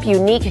 Pick up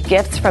unique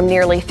gifts from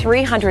nearly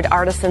 300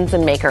 artisans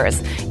and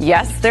makers.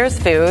 Yes, there's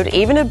food,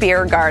 even a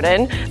beer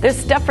garden. There's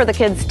stuff for the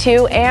kids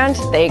too, and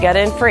they get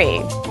in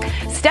free.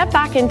 Step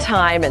back in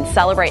time and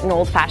celebrate an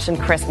old-fashioned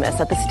Christmas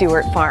at the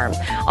Stewart Farm.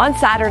 On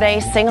Saturday,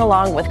 sing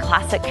along with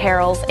classic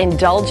carols,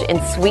 indulge in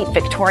sweet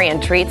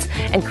Victorian treats,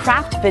 and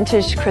craft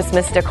vintage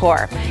Christmas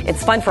decor.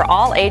 It's fun for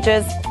all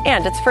ages,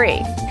 and it's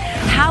free.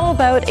 How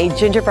about a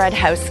gingerbread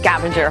house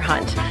scavenger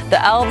hunt?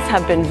 The elves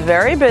have been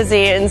very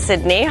busy in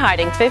Sydney,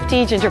 hiding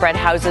 50 gingerbread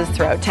houses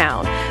throughout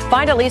town.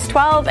 Find at least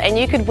 12 and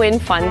you could win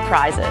fun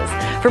prizes.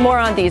 For more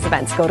on these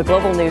events, go to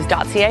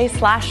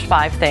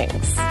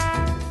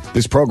globalnews.ca/5things.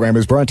 This program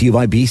is brought to you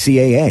by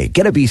BCAA.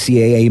 Get a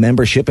BCAA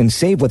membership and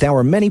save with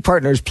our many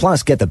partners,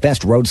 plus get the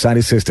best roadside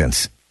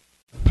assistance.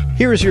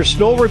 Here is your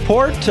snow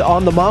report.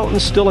 On the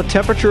mountains, still a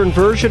temperature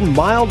inversion,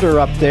 milder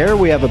up there.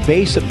 We have a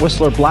base at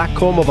Whistler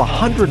Blackcomb of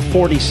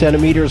 140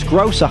 centimeters,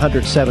 Grouse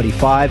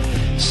 175,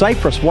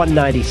 Cypress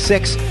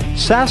 196.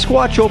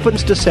 Sasquatch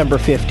opens December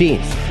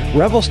 15th.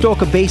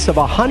 Revelstoke a base of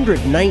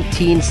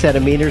 119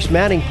 centimeters,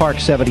 Manning Park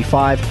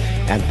 75,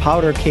 and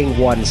Powder King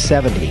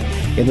 170.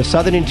 In the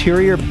southern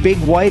interior, Big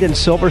White and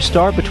Silver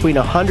Star between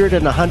 100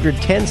 and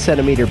 110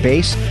 centimeter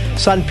base.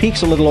 Sun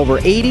Peak's a little over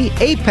 80.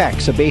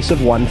 Apex a base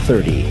of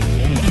 130.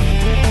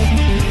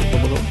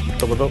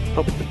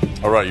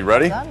 All right, you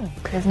ready? Done.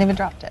 He hasn't even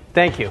dropped it.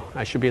 Thank you.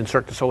 I should be in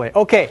Cirque du Soleil.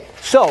 Okay,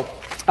 so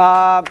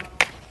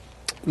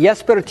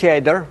Jesper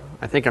Tjeder,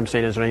 I think I'm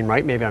saying his name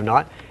right, maybe I'm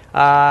not.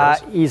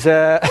 He's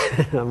I'm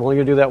only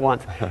going to do that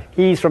once.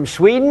 He's from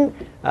Sweden,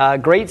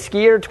 great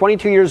skier,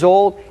 22 years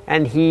old,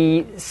 and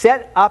he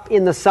set up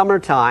in the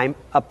summertime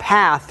a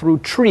path through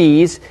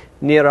trees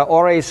near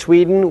Åre,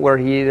 Sweden, where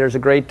there's a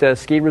great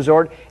ski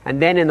resort. And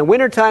then in the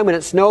wintertime when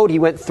it snowed, he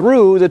went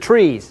through the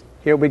trees.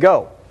 Here we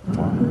go.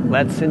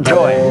 Let's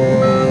enjoy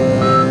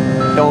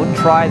it. Don't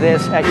try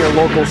this at your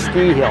local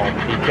ski hill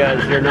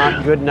because you're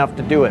not good enough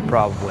to do it,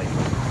 probably.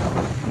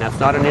 And that's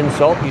not an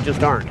insult, you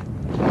just aren't.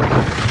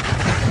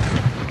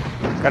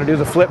 Got to do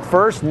the flip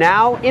first.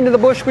 Now, into the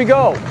bush we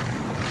go.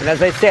 And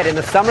as I said, in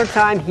the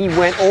summertime, he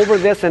went over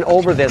this and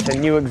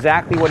knew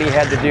exactly what he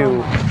had to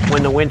do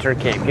when the winter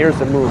came. Here's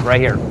the move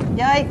right here.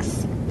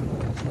 Yikes.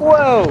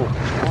 Whoa.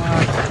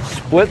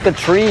 Split the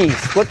trees,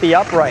 split the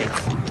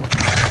uprights.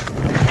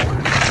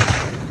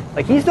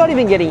 Like, he's not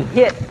even getting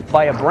hit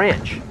by a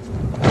branch.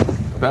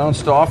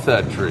 Bounced off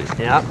that tree.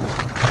 Yeah.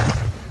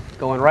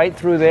 Going right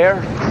through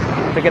there.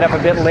 Pick it up a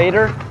bit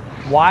later.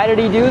 Why did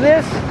he do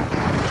this?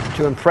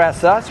 To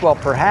impress us? Well,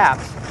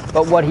 perhaps.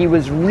 But what he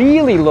was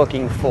really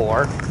looking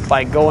for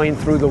by going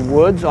through the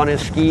woods on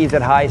his skis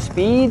at high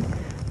speed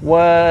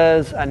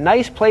was a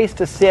nice place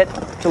to sit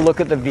to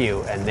look at the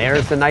view. And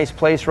there's the nice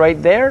place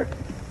right there.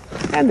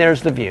 And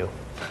there's the view.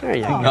 There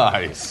you go.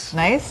 Nice.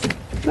 Nice?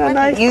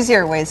 Nice.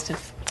 Easier ways to...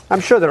 I'm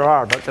sure there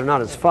are, but they're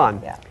not as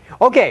fun. Yeah.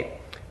 Okay.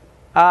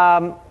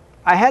 I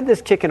had this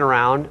kicking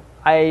around.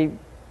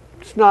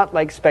 It's not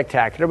like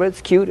spectacular, but it's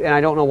cute, and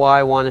I don't know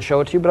why I want to show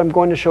it to you, but I'm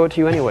going to show it to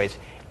you anyways.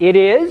 It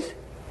is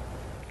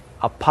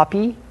a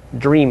puppy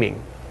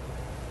dreaming.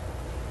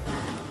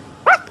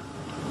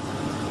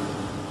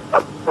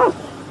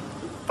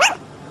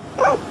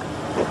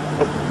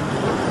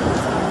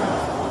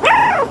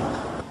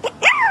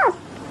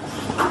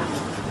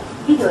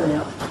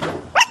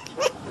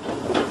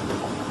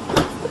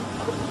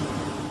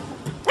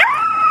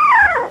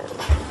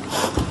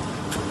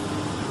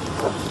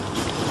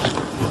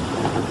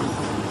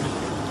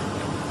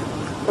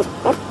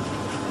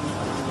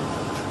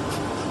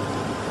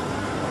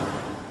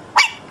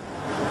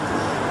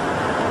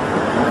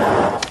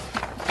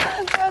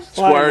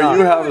 Squire,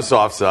 you have a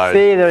soft side.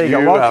 See, there you go.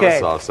 You have Okay. a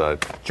soft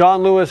side.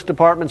 John Lewis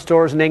department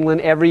stores in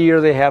England, every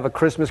year they have a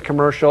Christmas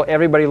commercial.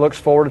 Everybody looks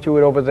forward to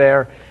it over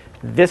there.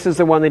 This is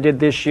the one they did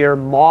this year,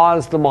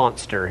 Moz the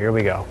Monster. Here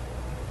we go.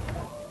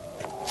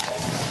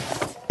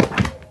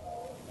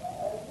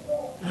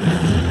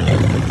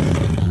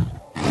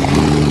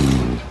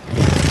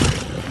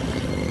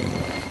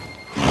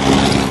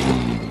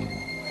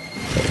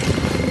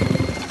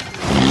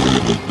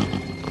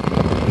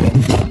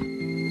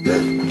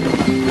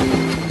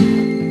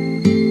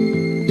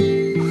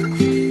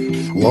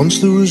 Once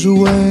there was a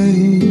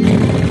way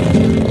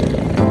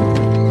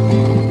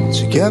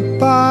to get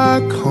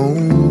back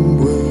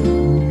homeward.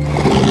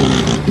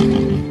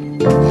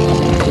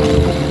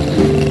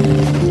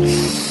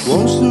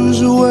 Once there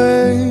was a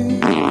way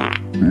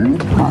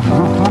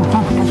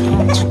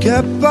to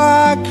get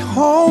back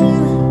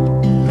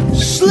home.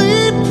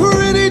 Sleep,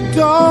 pretty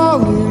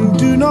darling,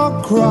 do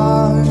not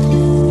cry.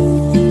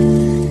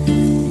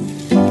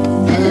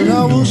 And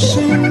I will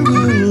sing you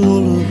a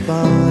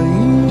lullaby.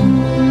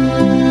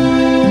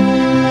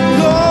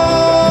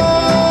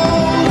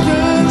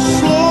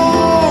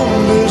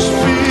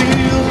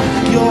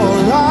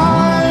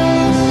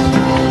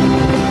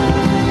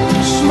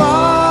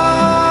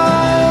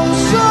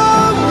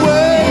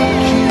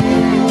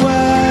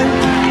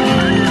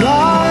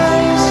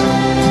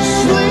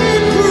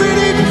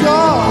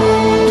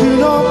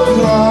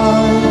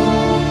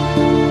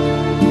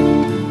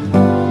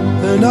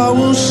 I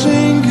will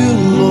sing you a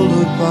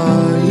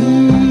lullaby,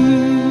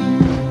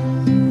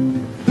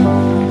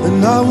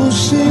 and I will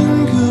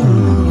sing you a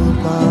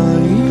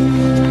lullaby.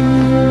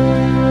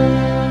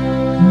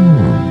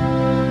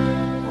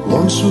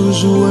 Once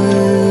was a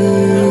way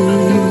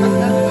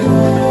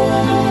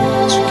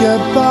to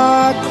get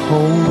back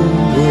homeward.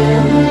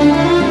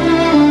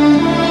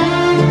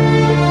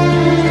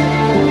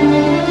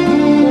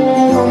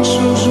 Once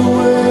was a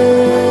way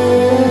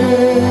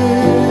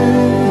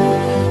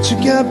to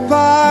get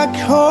back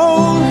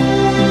home.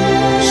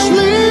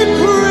 Sleep,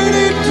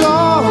 pretty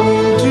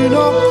darling, do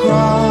not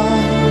cry.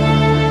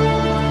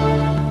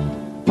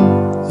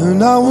 And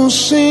I will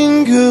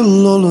sing a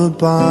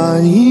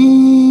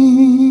lullaby.